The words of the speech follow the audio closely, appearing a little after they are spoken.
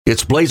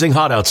It's blazing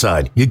hot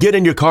outside. You get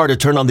in your car to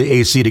turn on the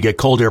AC to get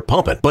cold air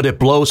pumping, but it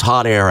blows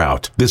hot air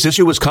out. This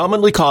issue is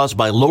commonly caused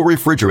by low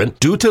refrigerant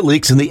due to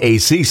leaks in the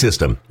AC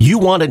system. You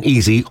want an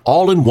easy,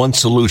 all-in-one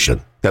solution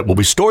that will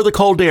restore the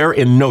cold air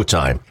in no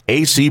time.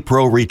 AC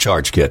Pro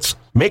Recharge Kits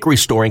make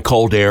restoring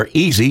cold air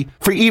easy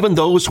for even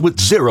those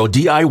with zero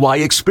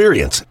DIY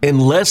experience in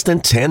less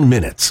than 10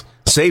 minutes.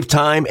 Save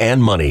time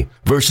and money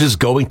versus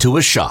going to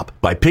a shop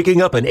by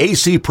picking up an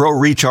AC Pro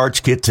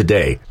Recharge Kit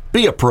today.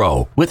 Be a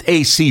pro with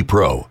AC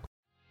Pro.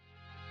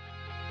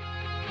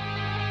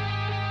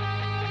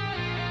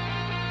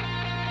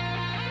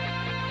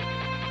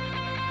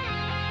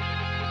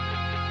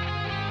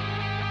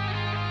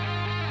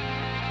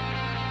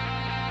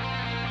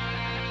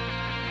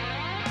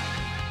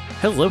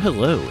 Hello,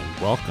 and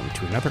welcome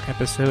to another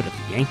episode of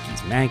the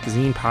Yankees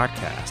Magazine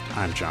podcast.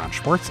 I'm John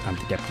Schwartz. I'm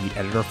the deputy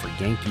editor for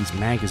Yankees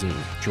Magazine.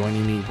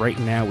 Joining me right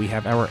now, we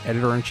have our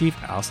editor-in-chief,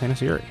 Al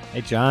Sanasiri.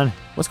 Hey, John.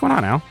 What's going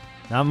on, Al?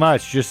 Not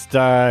much. Just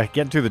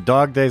getting through the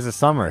dog days of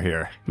summer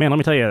here. Man, let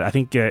me tell you, I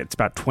think it's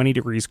about 20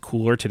 degrees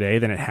cooler today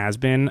than it has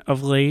been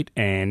of late,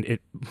 and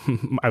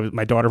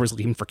my daughter was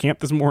leaving for camp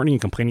this morning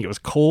and complaining it was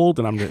cold,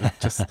 and I'm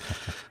just,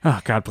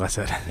 oh, God bless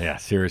it. Yeah,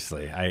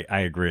 seriously. I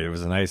agree. It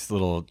was a nice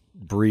little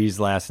breeze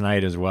last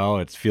night as well.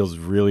 It feels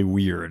really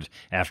weird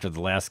after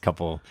the last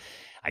couple,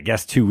 I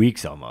guess 2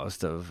 weeks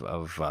almost, of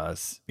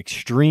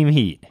extreme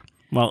heat.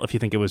 Well, if you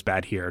think it was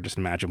bad here, just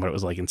imagine what it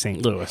was like in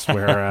St. Louis,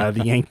 where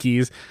the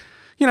Yankees,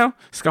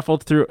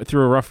 scuffled through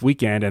a rough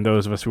weekend, and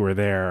those of us who were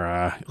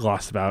there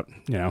lost about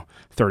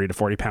 30 to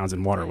 40 pounds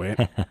in water weight.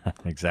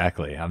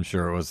 Exactly. I'm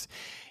sure it was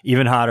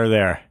even hotter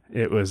there.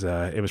 It was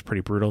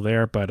pretty brutal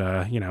there, but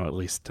at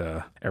least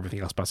everything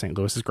else about St.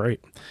 Louis is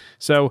great.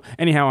 So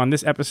anyhow, on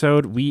this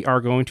episode, we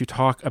are going to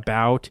talk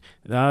about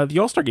the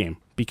All-Star Game,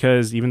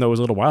 because even though it was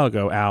a little while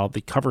ago, Al, the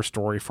cover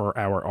story for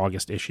our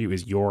August issue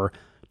is your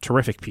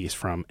terrific piece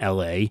from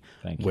L.A.,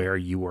 where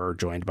you were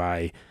joined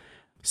by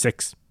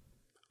 6,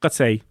 let's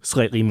say,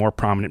 slightly more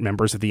prominent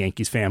members of the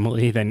Yankees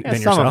family than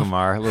yourself. Some of them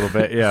are, a little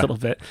bit, yeah. A little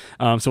bit.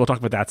 So we'll talk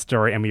about that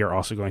story, and we are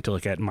also going to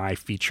look at my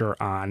feature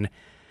on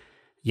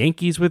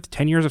Yankees with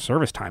 10 years of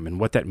service time and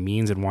what that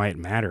means and why it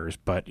matters.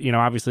 But,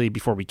 obviously,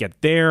 before we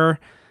get there,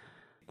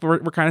 we're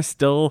kind of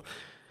still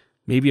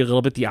maybe a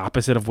little bit the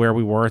opposite of where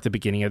we were at the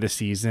beginning of the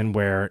season,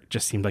 where it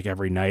just seemed like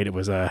every night it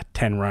was a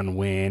 10-run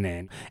win,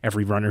 and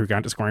every runner who got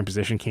into scoring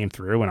position came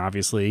through. And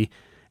obviously,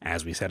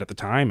 as we said at the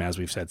time, as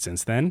we've said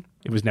since then,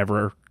 it was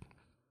never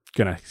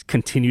going to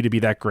continue to be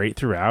that great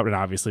throughout. And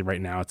obviously right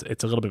now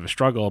it's a little bit of a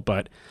struggle,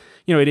 but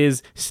it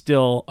is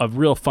still a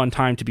real fun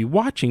time to be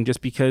watching,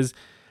 just because,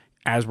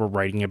 as we're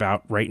writing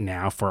about right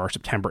now for our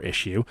September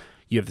issue,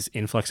 you have this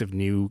influx of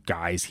new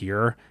guys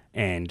here.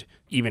 And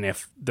even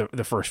if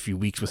the first few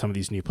weeks with some of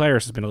these new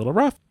players has been a little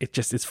rough,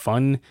 it's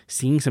fun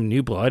seeing some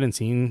new blood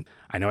and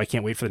I know I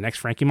can't wait for the next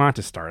Frankie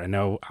Montas start. I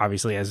know,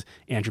 obviously, as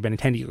Andrew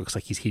Benintendi looks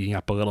like he's heating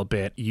up a little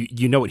bit,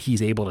 you know what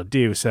he's able to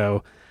do.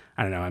 So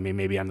I don't know. I mean,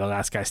 maybe I'm the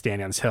last guy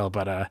standing on this hill,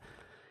 but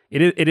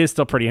it is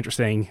still pretty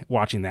interesting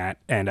watching that.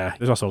 And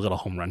there's also a little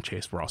home run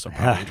chase we're also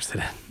probably interested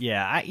in.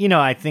 Yeah,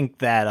 I think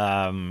that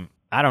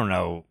I don't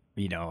know,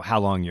 how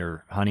long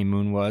your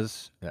honeymoon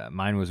was.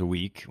 Mine was a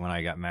week when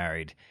I got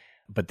married.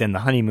 But then the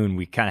honeymoon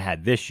we kind of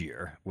had this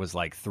year was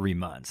like 3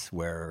 months,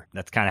 where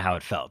that's kind of how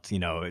it felt.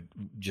 It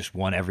just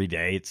won every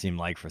day, it seemed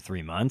like, for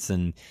 3 months.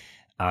 And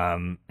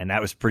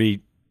that was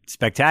pretty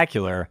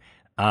spectacular.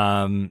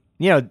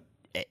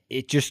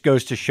 It just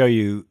goes to show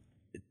you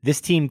this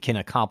team can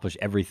accomplish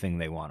everything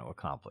they want to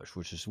accomplish,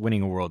 which is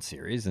winning a World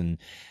Series. And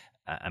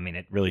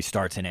it really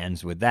starts and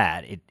ends with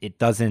that. It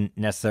doesn't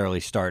necessarily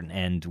start and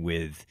end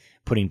with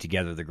putting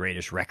together the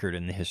greatest record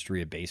in the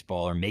history of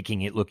baseball or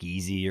making it look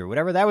easy or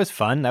whatever. That was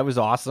fun. That was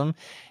awesome.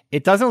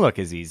 It doesn't look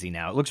as easy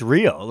now. It looks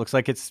real. It looks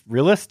like it's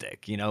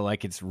realistic,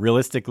 like it's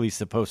realistically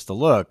supposed to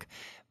look.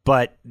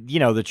 But,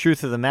 the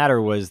truth of the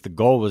matter was the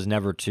goal was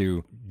never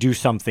to do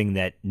something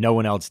that no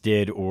one else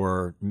did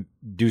or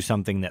do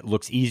something that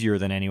looks easier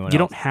than anyone else. You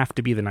don't have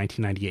to be the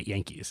 1998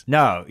 Yankees.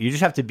 No, you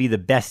just have to be the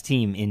best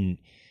team in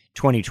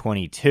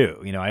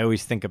 2022. I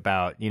always think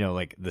about,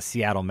 like the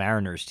Seattle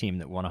Mariners team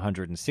that won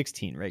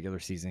 116 regular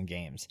season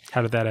games.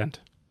 How did that end?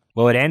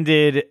 Well, it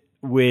ended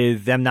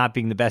with them not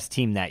being the best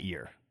team that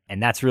year.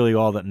 And that's really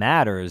all that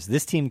matters.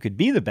 This team could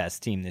be the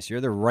best team this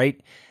year. They're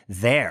right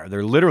there.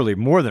 They're literally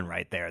more than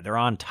right there. They're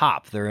on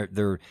top.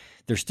 They're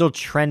still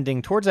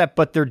trending towards that,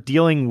 but they're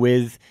dealing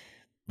with,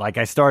 like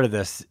I started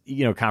this,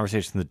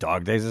 conversation, the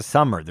dog days of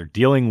summer. They're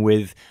dealing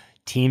with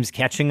teams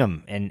catching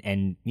them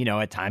and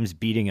at times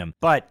beating them.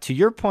 But to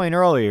your point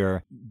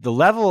earlier, the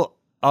level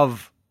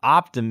of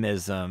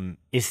optimism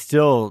is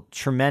still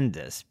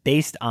tremendous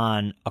based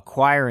on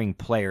acquiring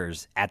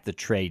players at the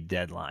trade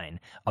deadline,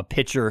 a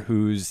pitcher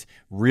who's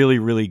really,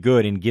 really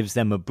good and gives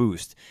them a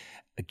boost.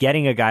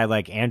 Getting a guy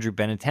like Andrew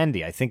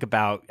Benintendi,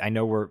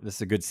 this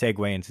is a good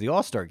segue into the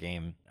All-Star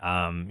game.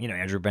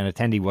 Andrew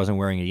Benintendi wasn't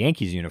wearing a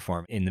Yankees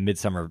uniform in the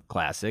Midsummer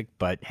Classic,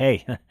 but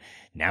hey,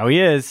 now he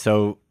is.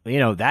 So,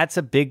 that's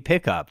a big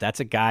pickup. That's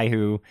a guy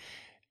who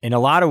in a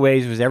lot of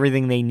ways was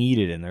everything they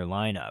needed in their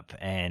lineup,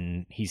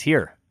 and he's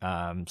here.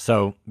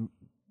 So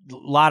a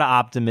lot of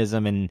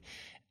optimism, and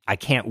I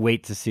can't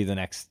wait to see the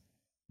next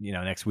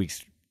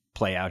week's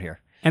play out here.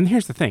 And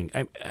here's the thing.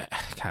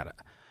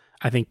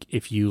 I think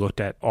if you looked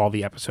at all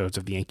the episodes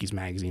of the Yankees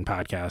Magazine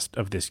podcast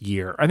of this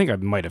year, I think I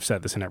might have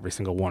said this in every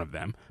single one of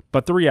them.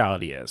 But the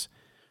reality is,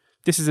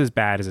 this is as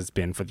bad as it's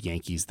been for the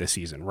Yankees this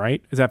season,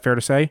 right? Is that fair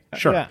to say?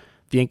 Sure. Yeah.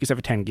 The Yankees have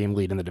a 10-game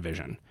lead in the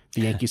division.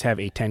 The Yankees have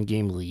a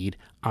 10-game lead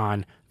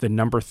on the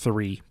number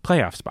 3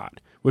 playoff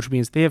spot, which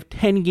means they have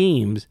 10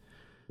 games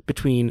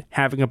between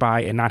having a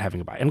bye and not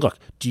having a bye. And look,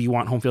 do you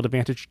want home field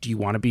advantage? Do you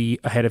want to be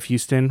ahead of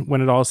Houston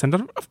when it all is said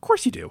and done? Of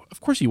course you do.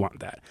 Of course you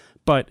want that.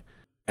 But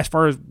as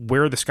far as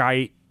where the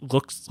sky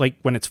looks like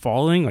when it's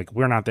falling, like,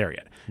 we're not there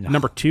yet. No.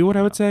 Number 2, what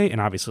I would say, and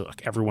obviously,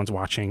 look, everyone's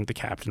watching The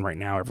Captain right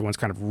now. Everyone's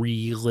kind of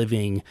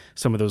reliving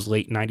some of those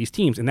late 90s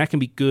teams, and that can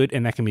be good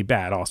and that can be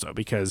bad also,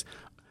 because,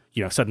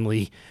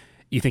 suddenly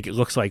you think it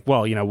looks like,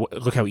 well,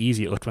 look how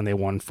easy it looked when they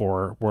won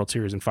 4 World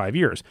Series in 5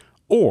 years.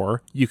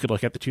 Or you could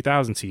look at the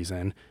 2000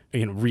 season,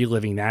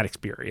 reliving that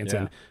experience.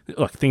 Yeah. And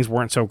look, things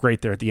weren't so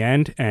great there at the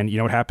end, and you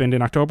know what happened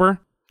in October?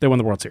 They won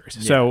the World Series.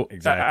 Yeah, so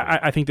exactly.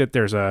 I think that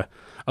there's a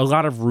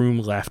lot of room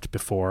left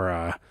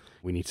before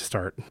we need to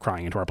start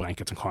crying into our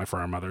blankets and calling for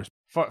our mothers.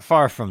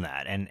 Far from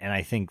that, and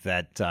I think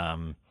that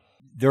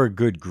they're a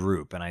good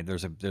group, and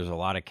there's a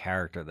lot of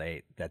character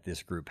that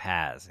this group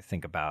has. I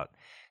think about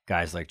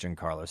guys like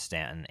Giancarlo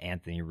Stanton,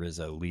 Anthony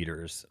Rizzo,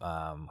 leaders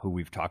who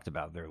we've talked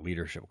about their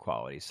leadership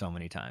qualities so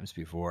many times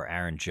before.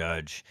 Aaron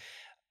Judge,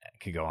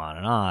 could go on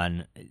and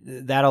on.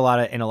 That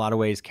in a lot of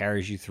ways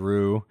carries you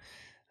through.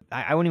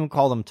 I wouldn't even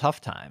call them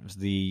tough times.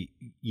 The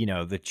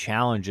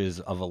challenges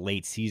of a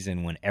late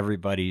season when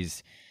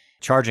everybody's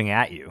charging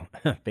at you,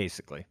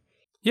 basically.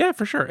 Yeah,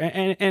 for sure.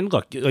 And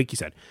look, like you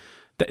said,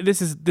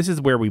 this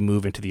is where we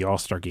move into the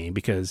All-Star game,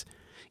 because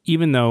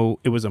even though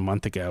it was a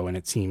month ago and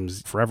it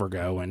seems forever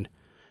ago, and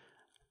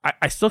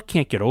I still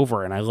can't get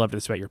over, and I love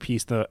this about your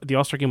piece, the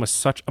All-Star game was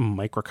such a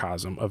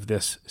microcosm of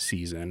this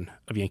season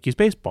of Yankees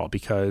baseball,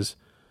 because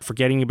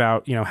forgetting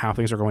about, how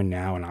things are going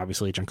now, and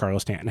obviously Giancarlo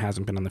Stanton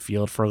hasn't been on the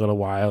field for a little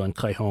while, and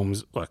Clay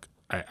Holmes, look,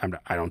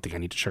 I don't think I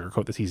need to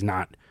sugarcoat this. He's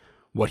not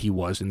what he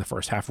was in the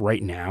first half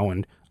right now,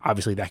 and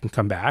obviously that can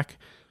come back.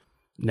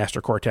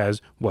 Nestor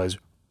Cortez was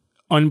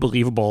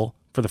unbelievable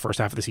for the first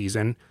half of the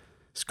season,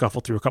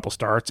 scuffled through a couple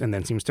starts, and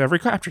then seems to have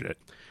recaptured it.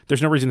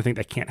 There's no reason to think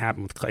that can't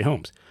happen with Clay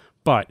Holmes.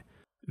 But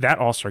that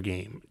All-Star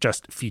game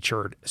just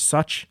featured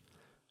such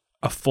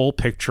a full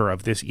picture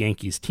of this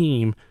Yankees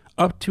team,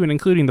 up to and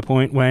including the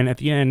point when, at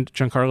the end,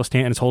 Giancarlo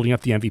Stanton is holding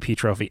up the MVP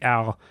trophy.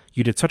 Al,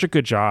 you did such a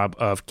good job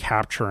of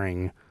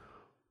capturing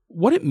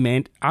what it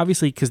meant,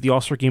 obviously, because the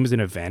All-Star game is an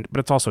event, but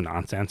it's also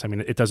nonsense. I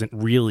mean, it doesn't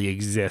really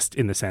exist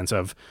in the sense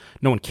of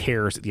no one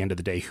cares at the end of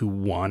the day who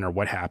won or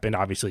what happened.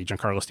 Obviously,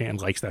 Giancarlo Stanton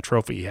likes that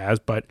trophy he has,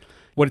 but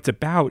what it's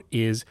about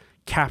is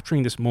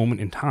capturing this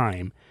moment in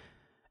time.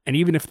 And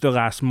even if the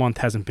last month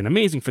hasn't been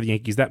amazing for the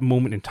Yankees, that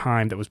moment in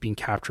time that was being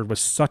captured was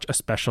such a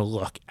special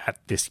look at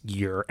this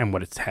year and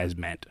what it has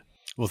meant.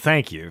 Well,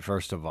 thank you.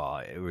 First of all,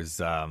 it was,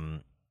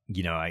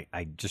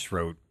 I just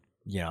wrote,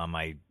 on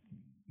my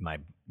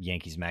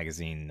Yankees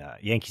Magazine,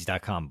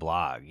 Yankees.com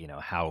blog,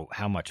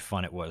 how much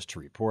fun it was to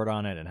report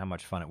on it and how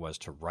much fun it was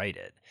to write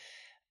it.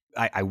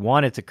 I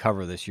wanted to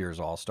cover this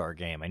year's All-Star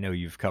game. I know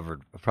you've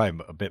covered probably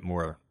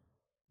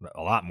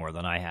a lot more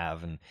than I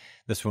have, and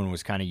this one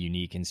was kind of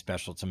unique and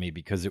special to me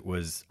because it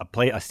was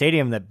a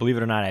stadium that, believe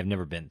it or not, I've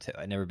never been to.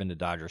 I've never been to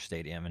Dodger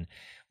Stadium, and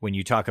when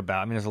you talk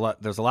about, there's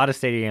a lot of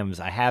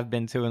stadiums I have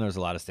been to, and there's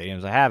a lot of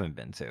stadiums I haven't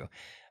been to.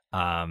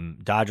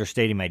 Dodger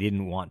Stadium, I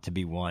didn't want to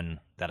be one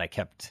that I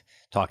kept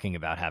talking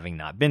about having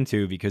not been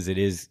to, because it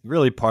is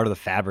really part of the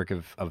fabric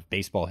of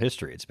baseball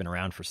history. It's been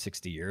around for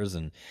 60 years,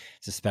 and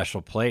it's a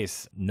special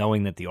place.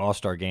 Knowing that the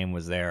All-Star game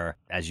was there,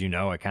 as you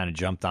know, I kind of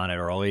jumped on it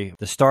early.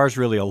 The stars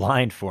really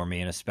aligned for me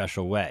in a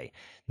special way.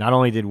 Not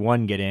only did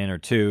one get in, or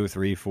 2,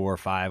 3, 4,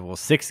 5,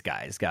 6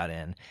 guys got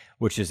in,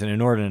 which is an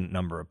inordinate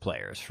number of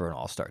players for an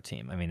all-star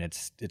team. I mean,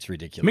 it's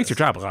ridiculous. It makes your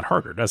job a lot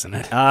harder, doesn't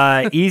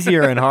it?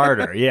 Easier and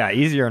harder. Yeah,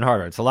 easier and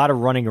harder. It's a lot of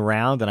running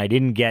around, and I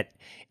didn't get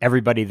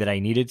everybody that I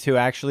needed to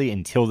actually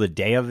until the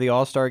day of the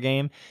All-Star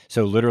game.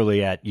 So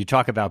literally you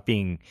talk about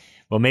being,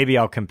 well, maybe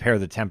I'll compare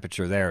the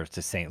temperature there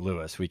to St.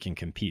 Louis. We can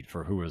compete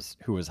for who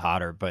was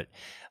hotter, but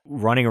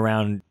running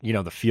around,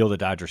 the field at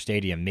Dodger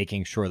Stadium,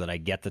 making sure that I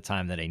get the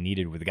time that I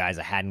needed with the guys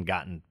I hadn't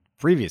gotten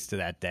previous to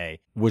that day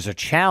was a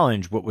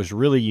challenge. What was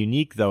really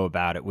unique, though,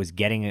 about it was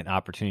getting an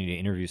opportunity to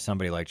interview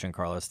somebody like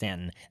Giancarlo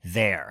Stanton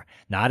there,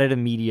 not at a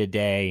media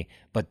day,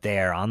 but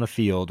there on the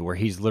field where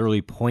he's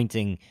literally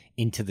pointing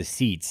into the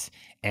seats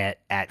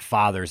at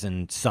fathers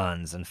and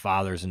sons and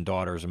fathers and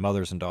daughters and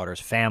mothers and daughters,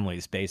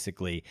 families,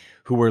 basically,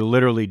 who were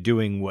literally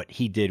doing what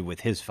he did with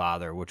his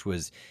father, which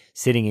was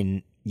sitting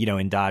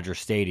in Dodger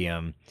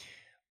Stadium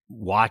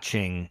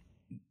watching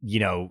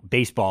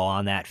baseball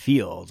on that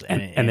field.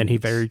 And then he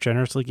very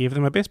generously gave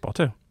them a baseball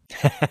too.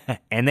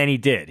 And then he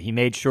did. He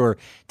made sure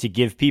to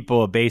give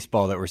people a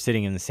baseball that were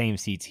sitting in the same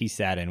seats he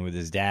sat in with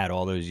his dad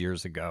all those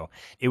years ago.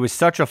 It was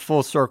such a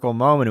full circle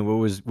moment. And what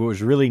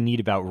was really neat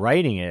about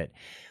writing it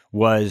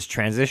was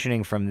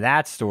transitioning from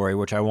that story,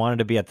 which I wanted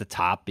to be at the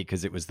top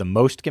because it was the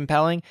most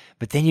compelling.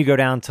 But then you go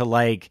down to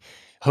like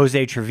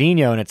Jose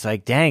Trevino, and it's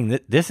like, dang,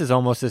 this is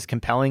almost as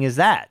compelling as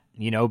that,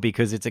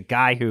 because it's a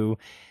guy who,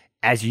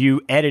 as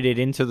you edited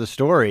into the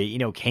story,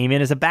 came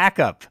in as a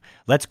backup.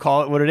 Let's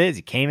call it what it is.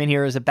 He came in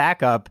here as a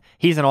backup.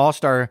 He's an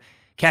all-star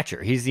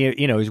catcher. He's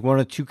he's one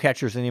of 2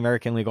 catchers in the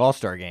American League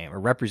All-Star game, or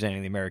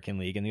representing the American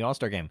League in the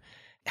All-Star game.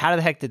 How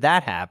the heck did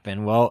that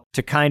happen? Well,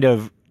 to kind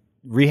of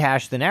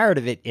rehash the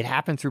narrative, it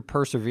happened through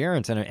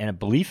perseverance and a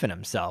belief in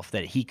himself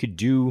that he could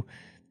do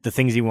the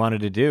things he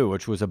wanted to do,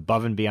 which was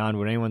above and beyond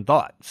what anyone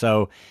thought.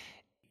 So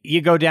you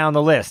go down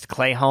the list.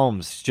 Clay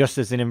Holmes, just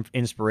as an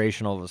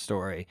inspirational of a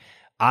story.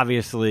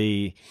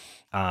 Obviously,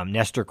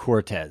 Nestor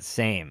Cortez,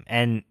 same,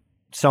 and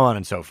so on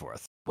and so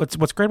forth.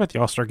 What's great about the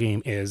All-Star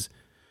game is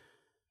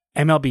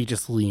MLB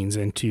just leans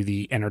into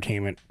the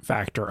entertainment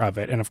factor of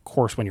it. And of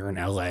course, when you're in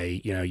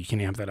LA, you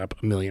can amp that up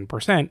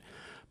 1,000,000%.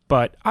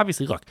 But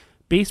obviously, look,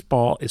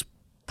 baseball is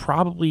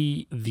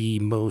probably the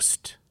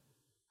most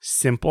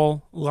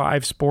simple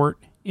live sport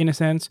in a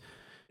sense.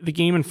 The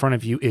game in front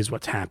of you is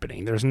what's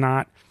happening. There's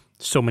not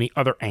so many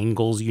other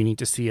angles you need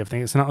to see of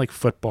things. It's not like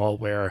football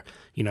where,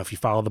 if you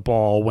follow the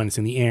ball when it's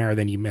in the air,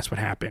 then you miss what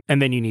happened.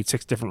 And then you need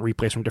 6 different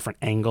replays from different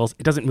angles.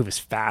 It doesn't move as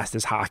fast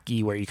as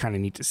hockey where you kind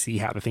of need to see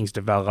how the thing's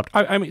developed.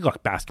 I mean,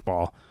 look,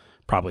 basketball,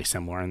 probably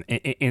similar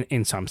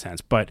in some sense,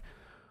 but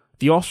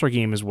the All-Star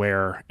game is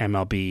where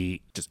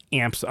MLB just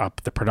amps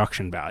up the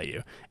production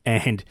value.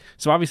 And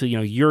so obviously,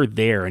 you're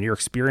there and you're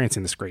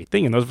experiencing this great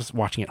thing. And those of us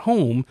watching at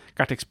home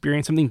got to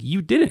experience something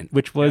you didn't,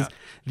 which was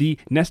the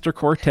Nestor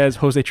Cortez,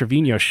 Jose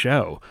Trevino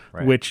show,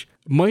 right, which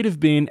might have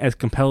been as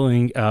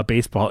compelling a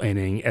baseball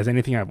inning as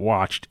anything I've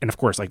watched. And of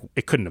course,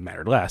 it couldn't have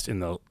mattered less in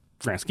the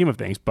grand scheme of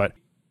things. But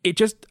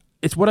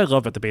it's what I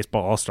love about the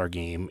baseball All-Star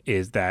game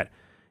is that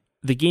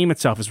the game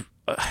itself is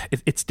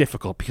it's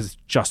difficult because it's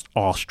just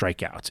all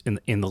strikeouts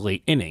in the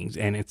late innings,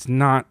 and it's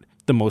not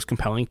the most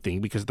compelling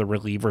thing because the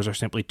relievers are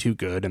simply too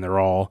good and they're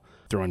all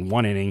throwing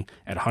 1 inning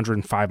at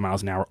 105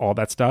 miles an hour, all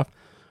that stuff.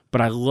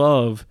 But I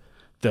love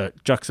the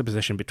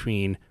juxtaposition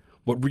between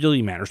what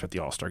really matters about the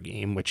All-Star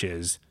game, which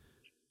is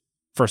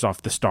first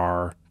off the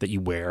star that you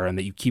wear and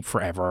that you keep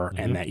forever,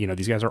 and that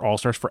these guys are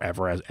all-stars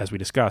forever as we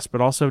discussed,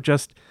 but also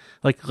just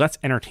let's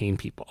entertain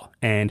people.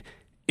 And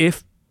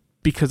if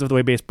because of the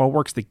way baseball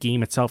works, the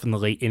game itself in the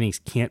late innings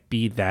can't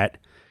be that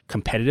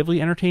competitively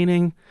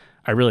entertaining,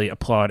 I really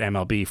applaud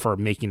MLB for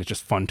making it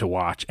just fun to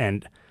watch.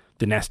 And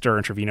the Nestor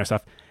and Trevino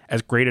stuff,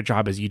 as great a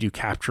job as you do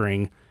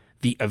capturing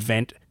the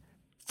event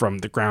from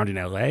the ground in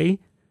LA,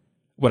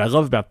 what I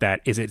love about that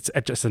is it's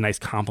just a nice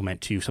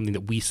compliment to something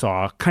that we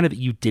saw kind of that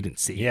you didn't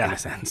see in a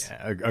sense.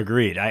 Yeah,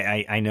 agreed.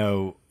 I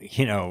know,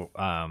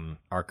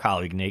 our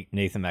colleague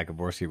Nathan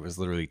Macaborski was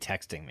literally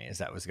texting me as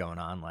that was going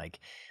on,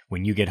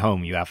 when you get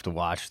home, you have to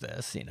watch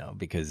this,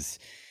 because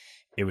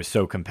it was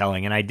so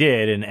compelling. And I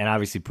did, and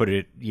obviously put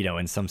it,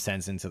 in some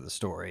sense into the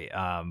story.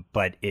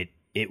 But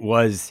it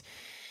was,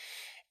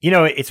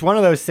 it's one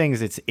of those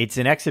things. It's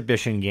an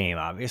exhibition game.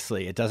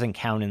 Obviously, it doesn't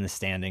count in the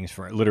standings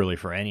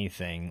for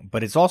anything,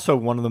 but it's also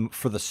one of them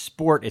for the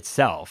sport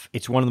itself.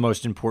 It's one of the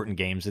most important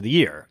games of the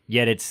year,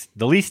 yet it's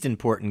the least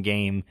important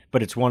game,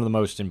 but it's one of the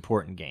most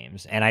important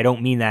games. And I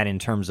don't mean that in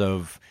terms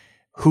of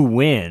who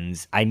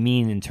wins. I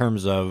mean, in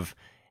terms of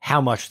how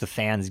much the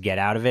fans get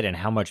out of it and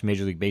how much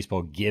Major League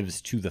Baseball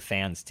gives to the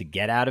fans to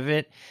get out of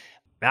it.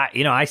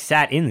 I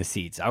sat in the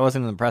seats. I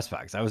wasn't in the press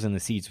box. I was in the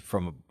seats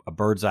from a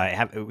bird's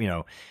eye,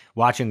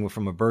 watching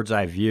from a bird's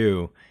eye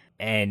view,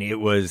 and it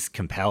was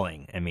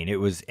compelling. I mean,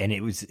 it was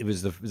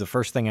the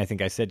first thing I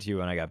think I said to you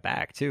when I got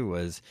back too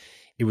was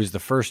it was the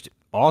first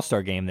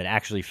All-Star game that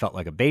actually felt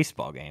like a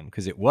baseball game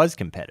because it was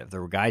competitive.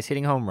 There were guys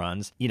hitting home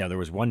runs. There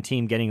was one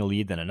team getting a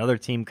lead, then another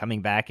team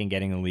coming back and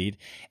getting a lead.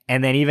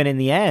 And then even in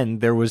the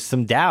end, there was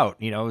some doubt.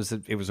 It was a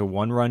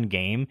 1-run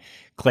game.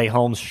 Clay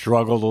Holmes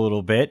struggled a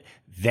little bit,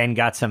 then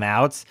got some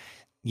outs.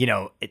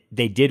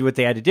 They did what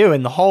they had to do.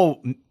 And the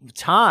whole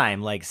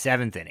time,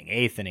 7th inning,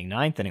 8th inning,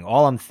 9th inning,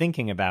 all I'm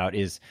thinking about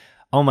is,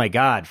 oh my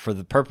God, for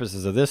the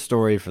purposes of this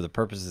story, for the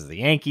purposes of the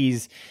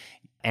Yankees,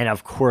 and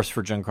of course,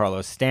 for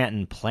Giancarlo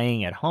Stanton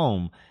playing at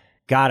home,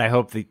 God, I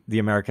hope the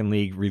American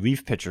League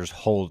relief pitchers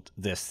hold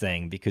this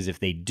thing, because if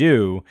they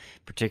do,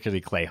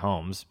 particularly Clay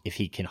Holmes, if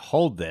he can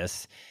hold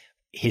this,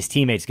 his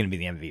teammate's going to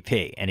be the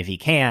MVP. And if he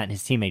can't,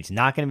 his teammate's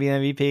not going to be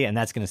the MVP, and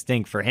that's going to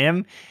stink for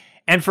him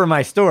and for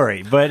my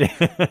story. But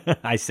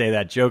I say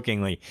that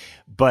jokingly.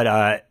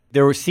 But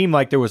seemed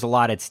like there was a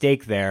lot at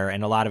stake there,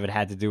 and a lot of it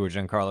had to do with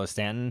Giancarlo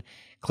Stanton.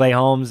 Clay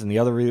Holmes and the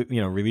other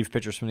relief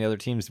pitchers from the other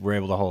teams were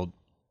able to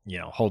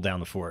hold down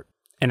the fort.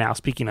 And now,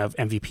 speaking of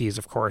MVPs,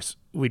 of course,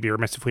 we'd be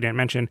remiss if we didn't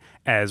mention,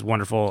 as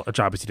wonderful a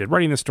job as he did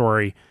writing the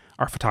story,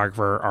 our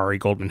photographer, Ari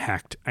Goldman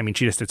Hecht. I mean,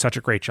 she just did such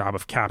a great job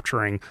of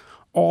capturing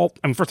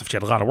first off, she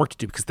had a lot of work to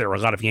do because there were a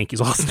lot of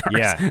Yankees All-Stars.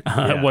 Yeah.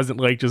 It wasn't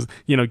like just,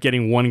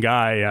 getting one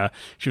guy.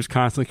 She was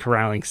constantly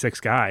corralling 6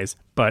 guys.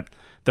 But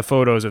the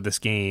photos of this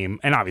game,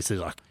 and obviously,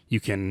 look, you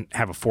can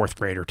have a 4th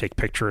grader take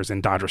pictures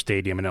in Dodger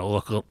Stadium and it'll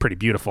look pretty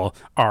beautiful.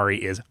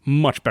 Ari is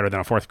much better than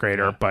a 4th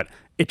grader, but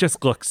it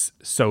just looks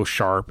so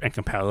sharp and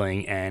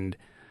compelling. And,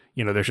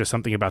 there's just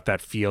something about that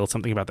field,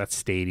 something about that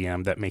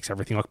stadium that makes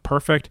everything look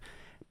perfect.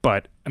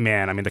 But,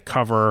 man, the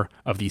cover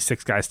of these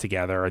 6 guys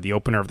together, the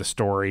opener of the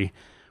story,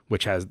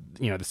 which has,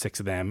 the 6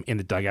 of them in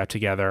the dugout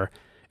together.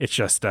 It's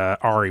just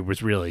Ari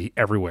was really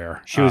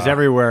everywhere. She was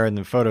everywhere, and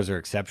the photos are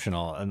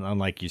exceptional. And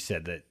unlike you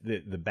said,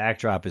 the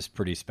backdrop is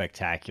pretty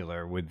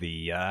spectacular with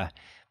the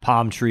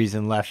palm trees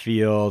in left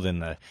field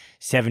and the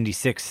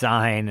 76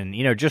 sign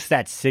and, just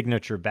that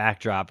signature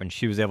backdrop. And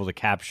she was able to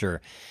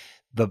capture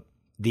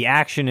the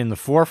action in the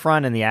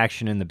forefront and the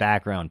action in the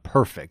background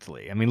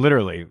perfectly.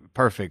 Literally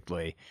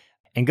perfectly.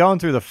 And going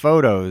through the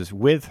photos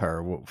with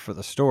her for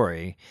the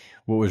story,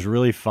 what was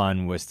really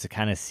fun was to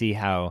kind of see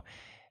how,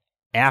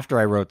 after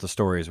I wrote the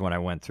stories, when I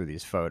went through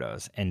these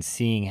photos and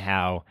seeing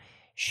how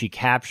she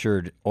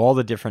captured all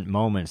the different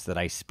moments that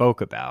I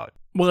spoke about.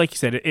 Well, like you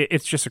said,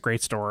 it's just a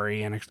great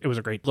story, and it was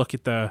a great look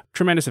at the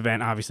tremendous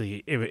event.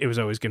 Obviously, it was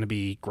always going to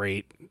be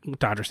great.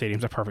 Dodger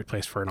Stadium's a perfect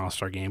place for an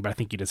All-Star game, but I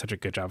think you did such a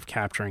good job of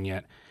capturing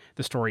it.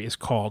 The story is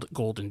called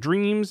Golden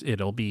Dreams.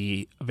 It'll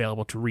be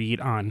available to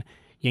read on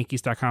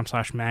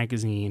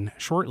Yankees.com/magazine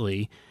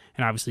shortly.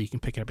 And obviously, you can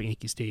pick it up at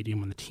Yankee Stadium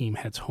when the team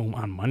heads home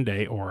on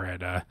Monday or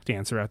at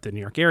stands throughout the New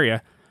York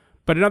area.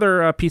 But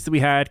another piece that we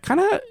had,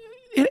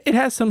 it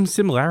has some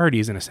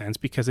similarities in a sense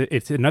because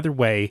it's another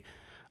way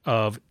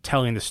of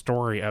telling the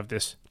story of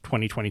this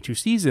 2022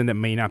 season that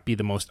may not be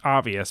the most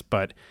obvious,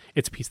 but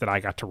it's a piece that I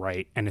got to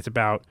write. And it's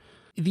about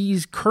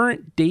these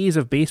current days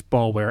of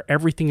baseball where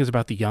everything is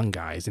about the young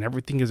guys and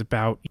everything is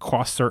about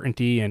cost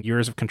certainty and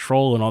years of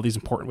control and all these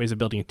important ways of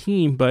building a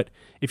team. But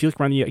if you look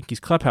around the Yankees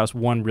clubhouse,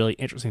 one really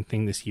interesting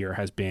thing this year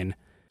has been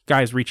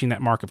guys reaching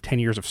that mark of 10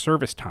 years of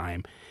service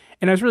time.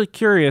 And I was really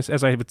curious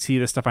as I would see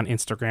this stuff on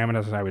Instagram and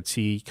as I would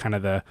see kind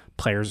of the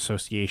Players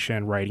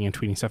Association writing and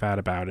tweeting stuff out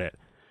about it.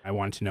 I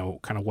wanted to know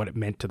kind of what it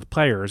meant to the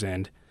players.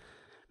 And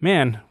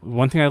man,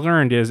 one thing I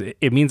learned is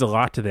it means a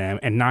lot to them,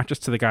 and not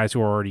just to the guys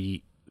who are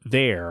already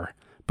there,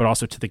 but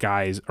also to the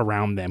guys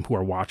around them who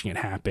are watching it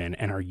happen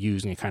and are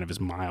using it kind of as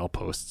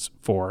mileposts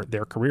for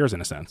their careers in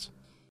a sense.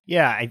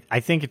 Yeah, I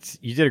think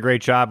you did a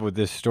great job with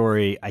this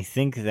story. I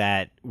think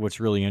that what's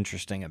really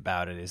interesting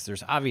about it is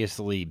there's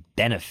obviously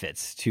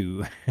benefits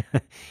to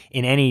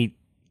in any,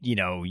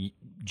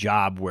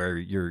 job where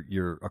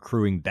you're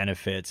accruing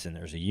benefits and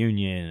there's a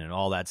union and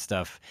all that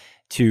stuff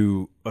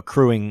to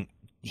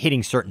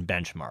hitting certain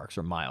benchmarks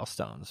or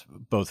milestones,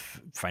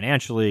 both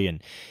financially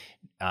and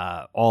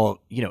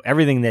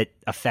everything that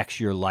affects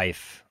your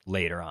life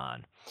later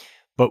on.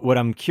 But what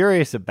I'm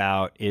curious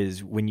about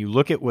is when you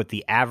look at what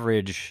the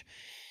average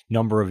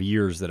number of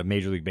years that a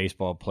Major League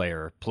Baseball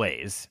player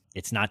plays,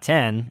 it's not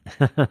 10.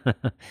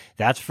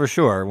 That's for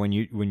sure when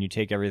you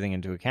take everything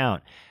into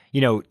account.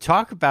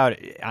 Talk about,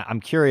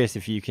 I'm curious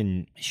if you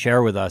can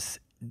share with us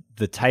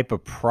the type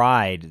of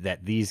pride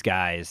that these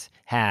guys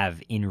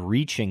have in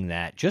reaching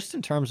that, just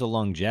in terms of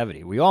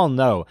longevity. We all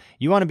know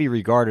you want to be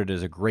regarded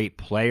as a great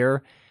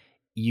player.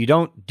 You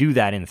don't do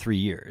that in 3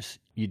 years.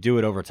 You do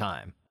it over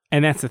time.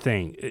 And that's the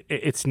thing.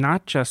 It's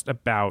not just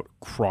about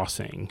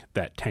crossing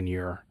that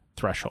 10-year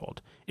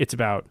threshold. It's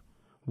about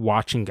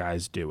watching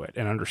guys do it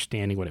and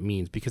understanding what it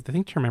means. Because the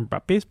thing to remember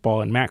about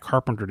baseball, and Matt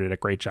Carpenter did a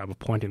great job of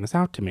pointing this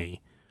out to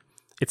me,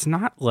 it's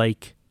not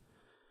like,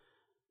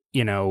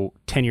 10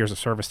 years of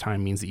service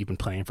time means that you've been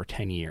playing for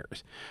 10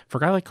 years. For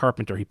a guy like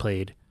Carpenter, he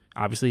played,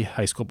 obviously,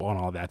 high school ball and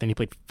all that. Then he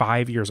played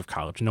 5 years of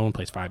college. No one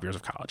plays 5 years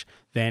of college.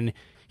 Then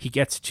he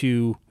gets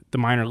to the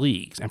minor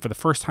leagues, and for the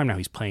first time now,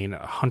 he's playing a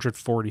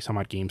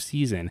 140-some-odd game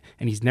season,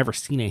 and he's never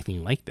seen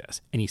anything like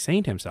this. And he's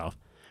saying to himself,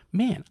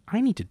 man,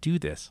 I need to do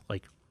this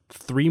like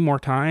 3 more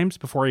times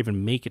before I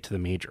even make it to the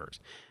majors.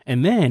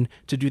 And then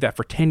to do that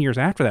for 10 years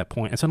after that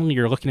point, and suddenly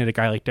you're looking at a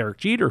guy like Derek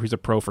Jeter, who's a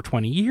pro for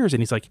 20 years,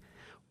 and he's like,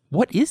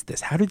 what is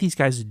this? How do these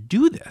guys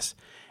do this?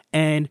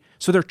 And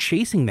so they're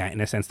chasing that,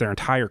 in a sense, their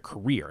entire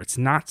career. It's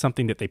not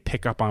something that they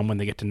pick up on when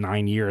they get to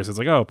 9 years. It's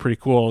like, oh, pretty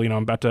cool.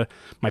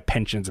 My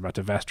pension's about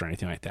to vest or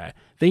anything like that.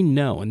 They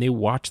know, and they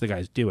watch the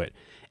guys do it.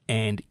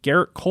 And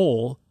Garrett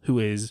Cole, who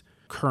is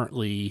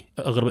currently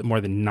a little bit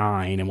more than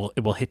 9 and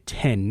will hit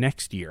 10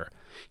 next year,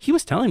 he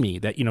was telling me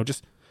that,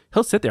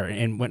 he'll sit there,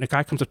 and when a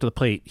guy comes up to the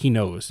plate, he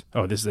knows,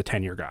 oh, this is a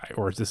 10-year guy,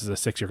 or this is a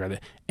 6-year guy.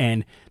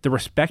 And the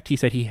respect he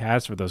said he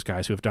has for those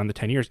guys who have done the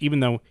 10 years, even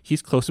though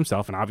he's close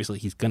himself, and obviously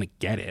he's going to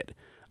get it,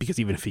 because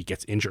even if he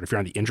gets injured, if you're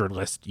on the injured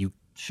list, you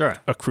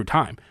accrue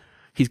time.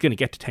 He's going to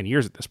get to 10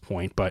 years at this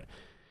point, but,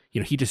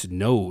 he just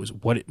knows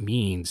what it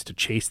means to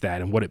chase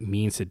that and what it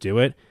means to do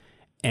it.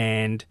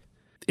 And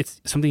it's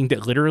something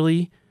that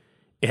literally,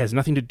 it has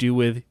nothing to do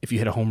with if you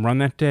hit a home run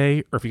that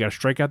day, or if you got a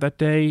strikeout that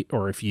day,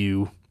 or if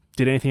you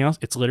did anything else.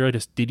 It's literally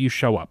just, did you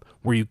show up?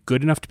 Were you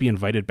good enough to be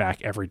invited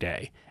back every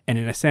day? And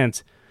in a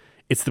sense,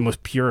 it's the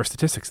most pure of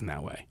statistics in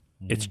that way.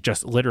 It's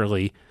just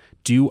literally,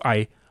 do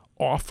I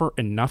offer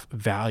enough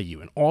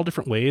value in all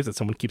different ways that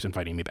someone keeps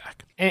inviting me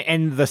back?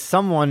 And the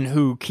someone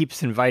who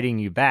keeps inviting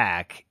you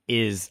back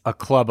is a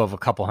club of a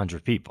couple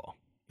hundred people.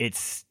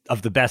 It's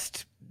of the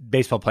best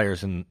baseball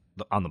players on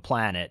the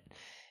planet.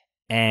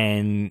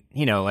 And,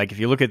 like if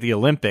you look at the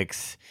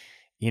Olympics,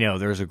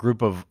 there's a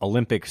group of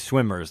Olympic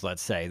swimmers,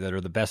 let's say, that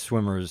are the best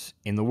swimmers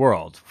in the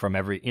world from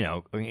every,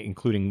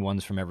 including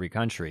ones from every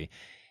country.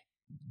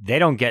 They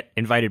don't get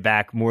invited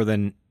back more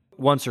than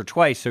once or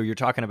twice. So you're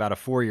talking about a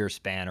 4-year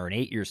span or an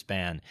 8-year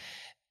span.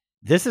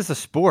 This is a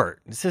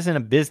sport. This isn't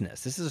a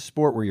business. This is a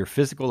sport where your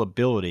physical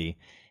ability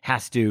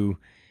has to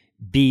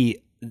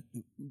be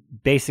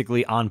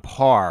basically on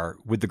par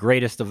with the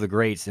greatest of the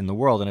greats in the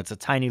world, and it's a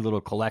tiny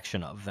little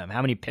collection of them.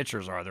 How many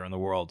pitchers are there in the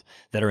world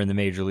that are in the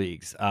major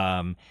leagues?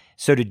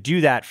 So to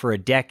do that for a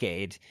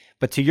decade,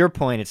 but to your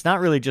point, it's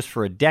not really just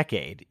for a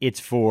decade. It's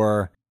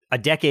for a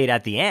decade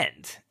at the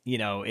end,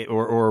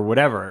 or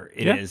whatever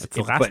it is. It's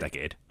the last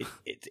decade.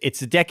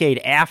 It's a decade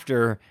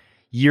after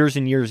years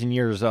and years and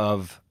years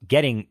of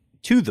getting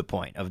to the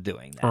point of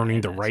doing that. Earning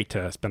the right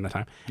to spend the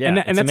time. Yeah, and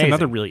that's amazing.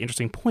 Another really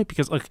interesting point,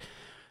 because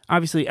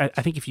obviously, I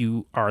think if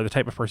you are the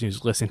type of person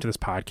who's listening to this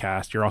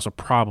podcast, you're also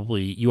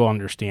you all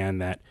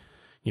understand that,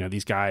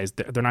 these guys,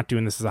 they're not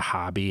doing this as a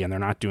hobby, and they're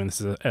not doing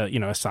this as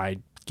a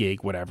side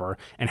gig, whatever,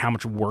 and how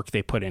much work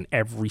they put in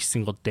every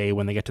single day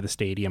when they get to the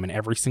stadium, and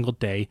every single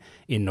day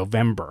in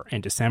November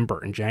and December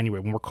and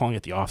January, when we're calling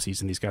it the off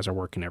season, these guys are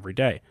working every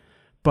day.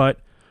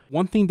 But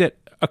one thing that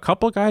a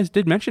couple of guys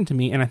did mention to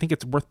me, and I think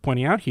it's worth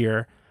pointing out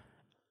here,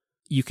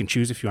 you can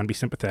choose if you want to be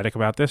sympathetic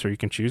about this, or you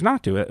can choose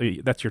not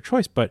to. That's your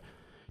choice. But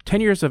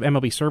 10 years of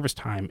MLB service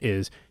time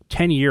is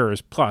 10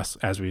 years plus,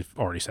 as we've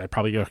already said,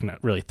 probably looking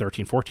at really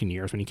 13, 14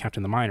 years when you count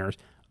in the minors,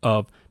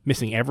 of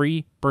missing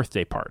every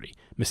birthday party,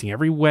 missing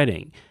every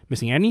wedding,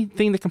 missing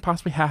anything that can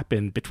possibly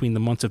happen between the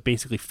months of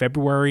basically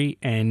February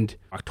and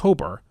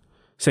October,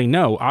 saying,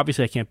 no,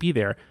 obviously I can't be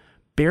there,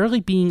 barely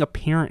being a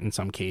parent in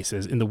some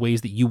cases in the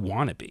ways that you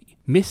want to be,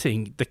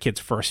 missing the kid's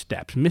first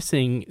steps,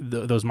 missing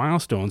those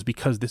milestones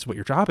because this is what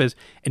your job is,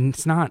 and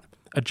it's not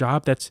a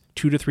job that's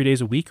 2 to 3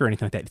 days a week or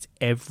anything like that. It's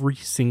every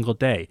single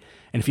day.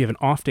 And if you have an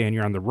off day and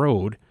you're on the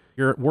road,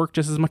 you're at work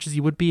just as much as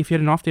you would be if you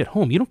had an off day at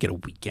home. You don't get a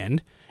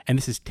weekend. And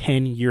this is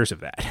 10 years of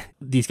that.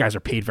 These guys are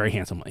paid very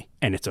handsomely,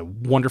 and it's a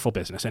wonderful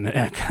business. And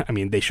I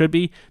mean, they should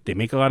be. They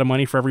make a lot of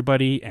money for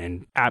everybody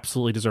and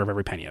absolutely deserve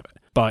every penny of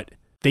it. But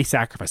they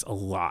sacrifice a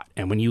lot.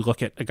 And when you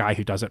look at a guy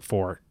who does it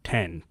for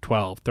 10,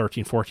 12,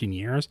 13, 14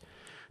 years,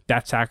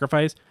 that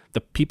sacrifice,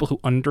 the people who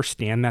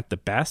understand that the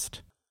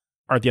best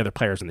are the other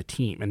players on the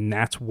team. And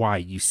that's why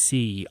you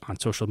see on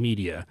social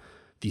media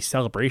these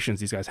celebrations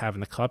these guys have in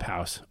the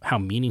clubhouse, how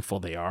meaningful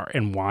they are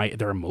and why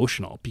they're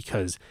emotional,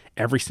 because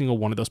every single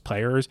one of those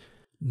players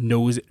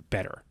knows it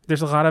better.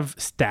 There's a lot of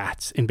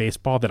stats in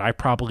baseball that I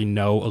probably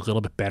know a little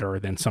bit better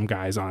than some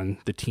guys on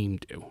the team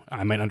do.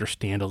 I might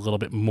understand a little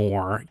bit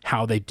more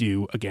how they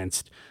do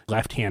against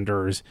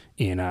left-handers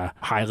in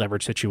high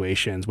leverage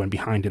situations when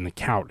behind in the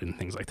count and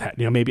things like that.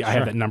 Maybe I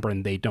have that number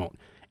and they don't.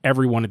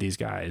 Every one of these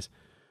guys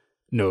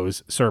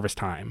knows service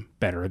time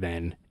better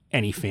than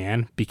any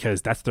fan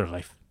because that's their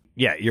life.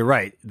 Yeah, you're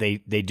right. They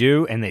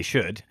do, and they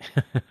should.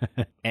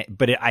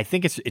 But I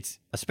think it's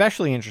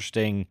especially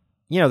interesting.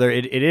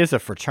 It is a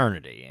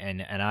fraternity,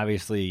 and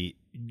obviously,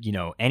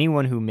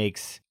 anyone who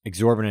makes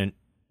exorbitant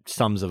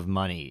sums of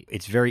money,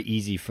 it's very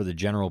easy for the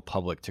general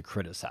public to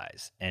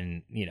criticize.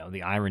 And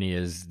the irony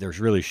is, there's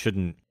really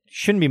shouldn't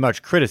be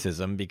much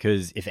criticism,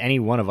 because if any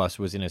one of us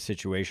was in a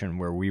situation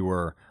where we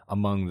were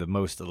among the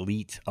most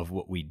elite of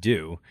what we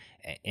do,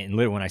 and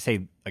when I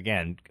say,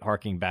 again,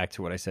 harking back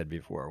to what I said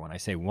before, when I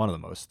say one of the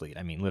most elite,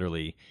 I mean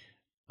literally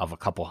of a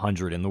couple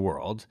hundred in the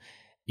world,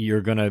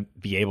 you're going to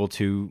be able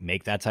to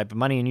make that type of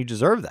money, and you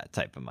deserve that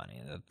type of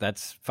money.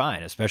 That's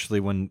fine, especially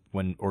when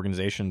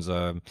organizations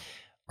are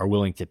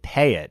willing to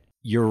pay it.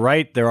 You're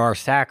right, there are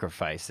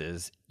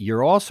sacrifices.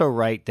 You're also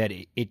right that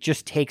it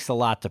just takes a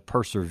lot to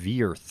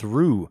persevere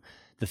through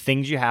the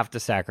things you have to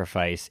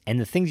sacrifice and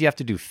the things you have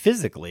to do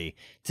physically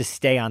to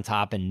stay on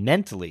top and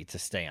mentally to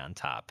stay on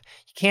top.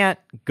 You can't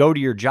go to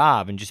your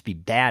job and just be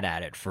bad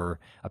at it for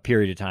a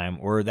period of time,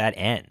 or that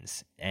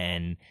ends.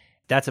 And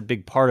that's a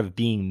big part of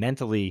being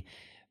mentally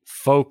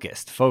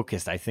focused.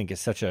 Focused, I think,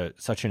 is such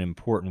an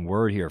important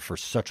word here for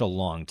such a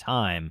long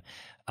time.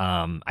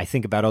 I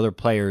think about other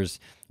players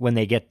when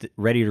they get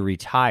ready to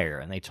retire,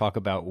 and they talk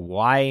about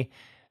why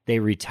they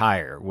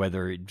retire,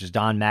 whether it's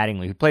Don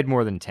Mattingly, who played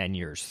more than 10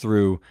 years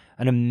through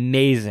an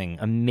amazing,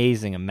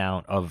 amazing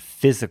amount of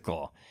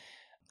physical,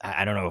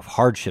 I don't know if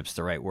hardship's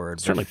the right word.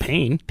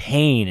 Certainly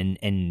pain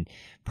and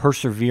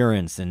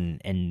perseverance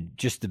and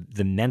just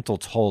the mental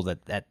toll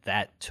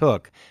that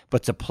took,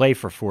 but to play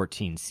for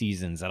 14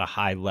 seasons at a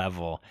high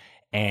level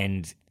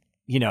and,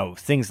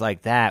 things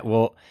like that.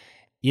 Well,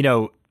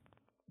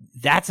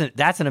 that's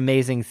an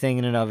amazing thing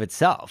in and of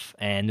itself.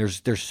 And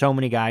there's so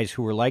many guys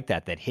who are like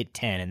that hit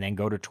 10 and then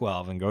go to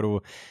 12 and go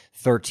to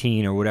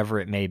 13 or whatever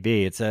it may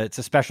be. It's a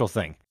special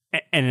thing.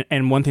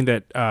 And one thing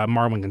that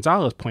Marwin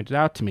Gonzalez pointed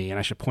out to me, and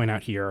I should point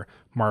out here,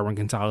 Marwin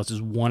Gonzalez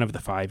is one of the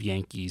 5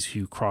 Yankees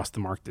who crossed the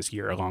mark this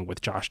year, along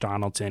with Josh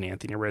Donaldson,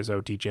 Anthony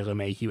Rizzo, DJ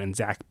LeMahieu, and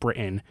Zach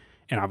Britton.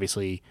 And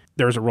obviously,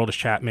 there was Aroldis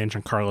Chapman,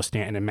 Giancarlo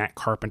Stanton, and Matt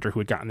Carpenter who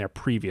had gotten there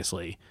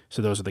previously.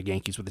 So those are the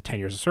Yankees with the 10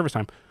 years of service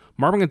time.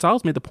 Marwin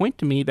Gonzalez made the point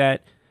to me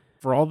that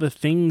for all the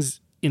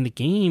things in the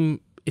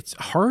game, it's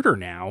harder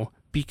now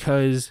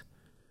because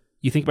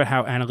you think about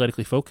how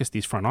analytically focused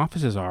these front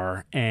offices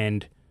are,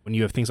 and when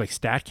you have things like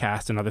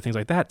StatCast and other things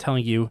like that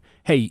telling you,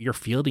 hey, your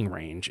fielding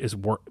range is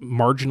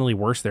marginally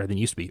worse there than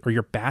it used to be, or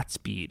your bat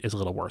speed is a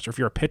little worse, or if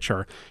you're a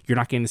pitcher, you're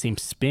not getting the same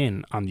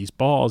spin on these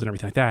balls and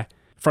everything like that.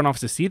 Front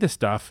offices see this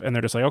stuff, and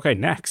they're just like, okay,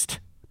 next.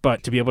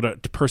 But to be able to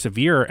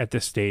persevere at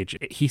this stage,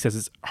 he says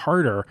it's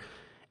harder.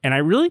 And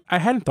I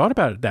hadn't thought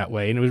about it that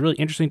way, and it was really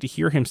interesting to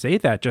hear him say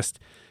that. Just,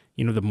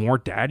 the more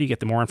data you get,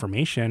 the more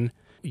information.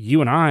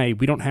 You and I,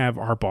 we don't have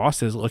our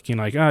bosses looking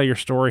like, oh, your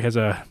story has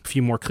a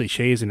few more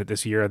cliches in it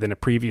this year than it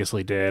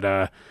previously did.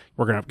 We're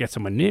going to get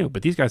someone new.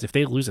 But these guys, if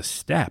they lose a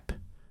step,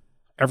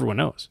 everyone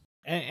knows.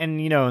 And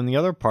the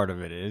other part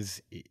of it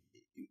is,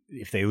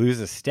 if they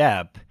lose a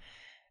step,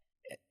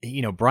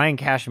 Brian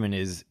Cashman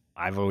is,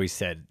 I've always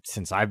said,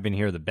 since I've been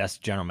here, the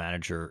best general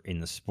manager in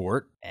the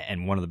sport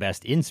and one of the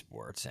best in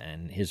sports.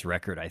 And his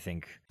record, I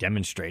think,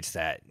 demonstrates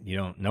that.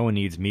 No one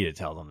needs me to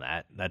tell them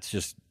that. That's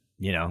just,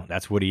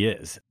 that's what he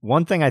is.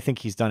 One thing I think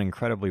he's done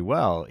incredibly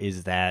well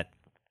is that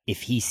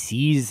if he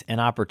sees an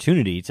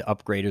opportunity to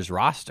upgrade his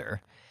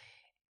roster,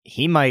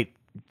 he might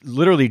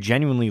literally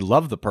genuinely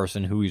love the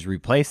person who he's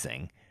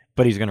replacing,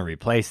 but he's going to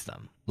replace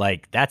them.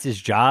 Like, that's his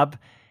job,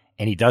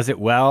 and he does it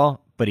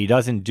well, but he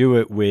doesn't do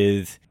it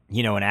with,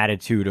 an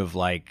attitude of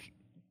like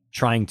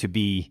trying to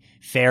be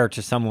fair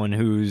to someone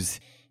who's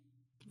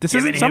this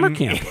isn't summer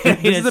camp.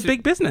 This is a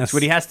big business. That's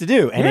what he has to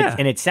do.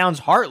 And it sounds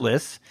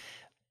heartless,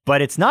 but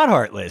it's not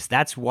heartless.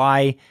 That's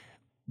why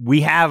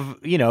we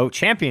have,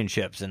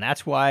 championships, and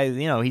that's why,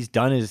 he's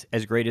done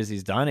as great as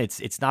he's done.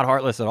 It's not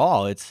heartless at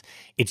all. It's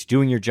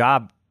doing your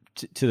job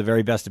to the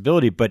very best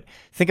ability. But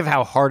think of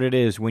how hard it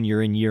is when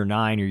you're in year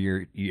 9 or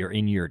you're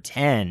in year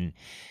 10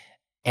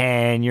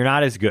 and you're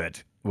not as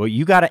good. Well,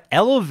 you got to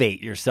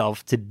elevate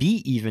yourself to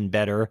be even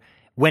better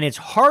when it's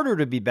harder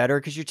to be better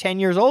because you're 10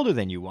 years older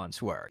than you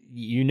once were.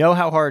 You know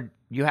how hard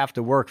you have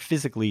to work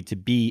physically to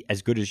be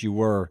as good as you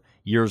were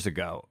years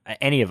ago.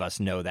 Any of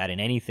us know that in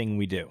anything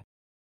we do.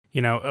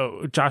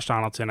 Josh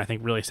Donaldson, I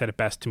think, really said it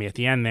best to me at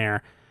the end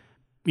there.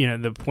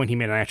 The point he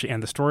made, and I actually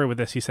end the story with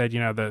this, he said,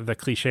 the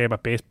cliche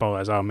about baseball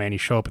is, oh man, you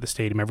show up at the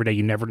stadium every day,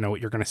 you never know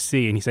what you're going to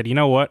see. And he said, you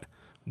know what?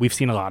 We've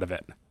seen a lot of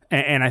it.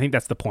 And I think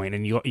that's the point.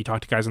 And you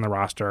talk to guys on the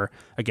roster,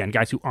 again,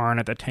 guys who aren't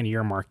at that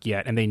 10-year mark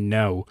yet, and they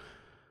know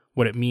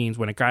what it means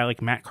when a guy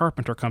like Matt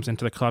Carpenter comes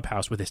into the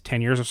clubhouse with his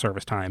 10 years of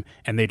service time,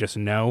 and they just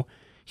know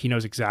he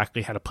knows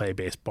exactly how to play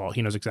baseball.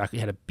 He knows exactly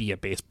how to be a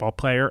baseball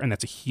player, and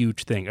that's a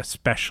huge thing,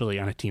 especially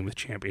on a team with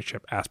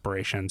championship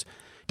aspirations.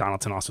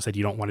 Donaldson also said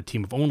you don't want a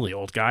team of only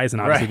old guys,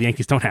 and obviously the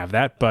Yankees don't have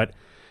that. But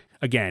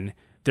again,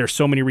 there's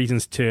so many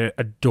reasons to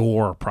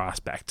adore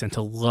prospects and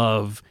to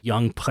love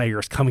young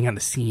players coming on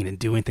the scene and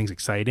doing things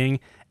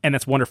exciting. And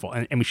that's wonderful.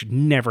 And we should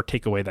never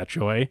take away that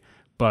joy.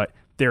 But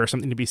there is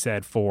something to be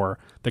said for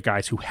the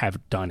guys who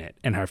have done it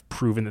and have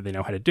proven that they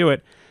know how to do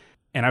it.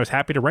 And I was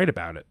happy to write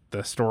about it.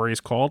 The story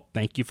is called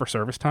Thank You for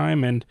Service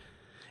Time. And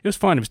it was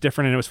fun. It was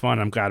different and it was fun.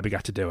 I'm glad we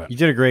got to do it. You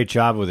did a great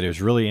job with it. It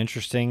was really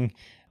interesting.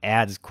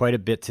 Adds quite a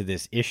bit to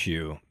this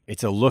issue.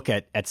 It's a look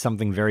at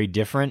something very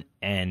different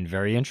and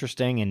very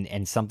interesting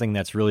and something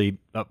that's really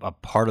a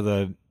part of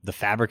the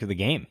fabric of the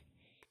game.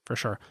 For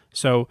sure.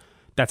 So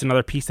that's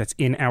another piece that's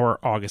in our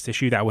August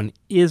issue. That one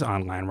is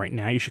online right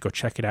now. You should go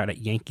check it out at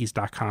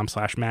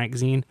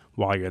yankees.com/magazine.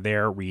 While you're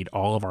there, read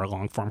all of our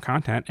long-form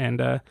content.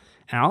 And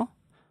Al,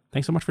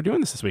 thanks so much for doing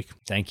this week.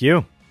 Thank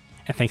you.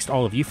 And thanks to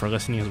all of you for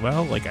listening as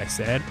well. Like I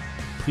said,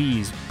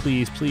 please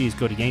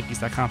go to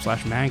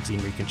yankees.com/magazine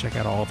where you can check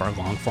out all of our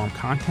long-form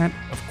content.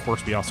 Of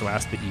course, we also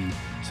ask that you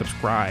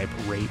subscribe,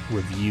 rate,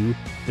 review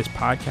this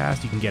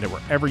podcast. You can get it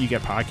wherever you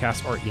get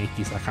podcasts or at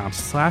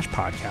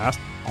yankees.com/podcast.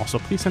 Also,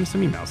 please send us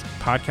some emails.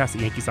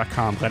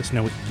 podcast@yankees.com. Let us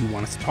know what you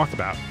want us to talk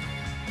about.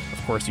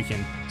 Of course, you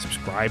can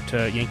subscribe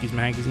to Yankees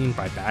Magazine,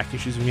 buy back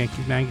issues of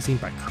Yankees Magazine,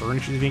 buy current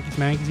issues of Yankees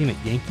Magazine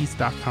at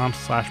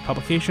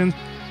yankees.com/publications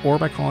or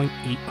by calling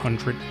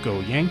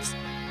 800-GO-YANKS.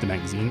 The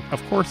magazine,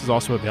 of course, is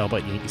also available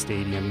at Yankee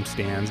Stadium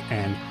stands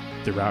and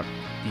throughout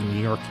the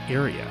New York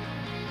area.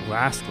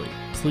 Lastly,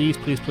 please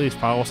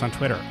follow us on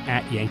Twitter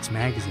at Yanks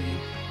Magazine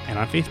and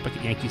on Facebook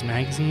at Yankees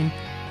Magazine.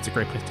 It's a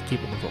great place to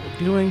keep up with what we're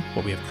doing,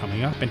 what we have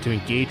coming up, and to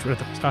engage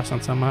with us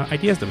on some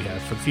ideas that we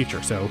have for the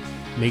future. So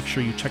make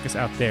sure you check us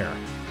out there.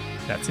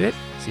 That's it.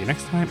 See you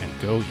next time,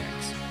 and go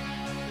Yanks.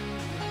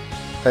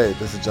 Hey,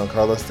 this is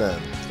Giancarlo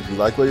Stanton. If you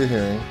like what you're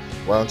hearing,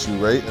 why don't you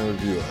rate and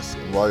review us?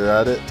 And while you're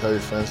at it, tell your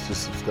friends to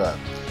subscribe.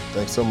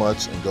 Thanks so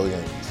much, and go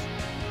Yankees.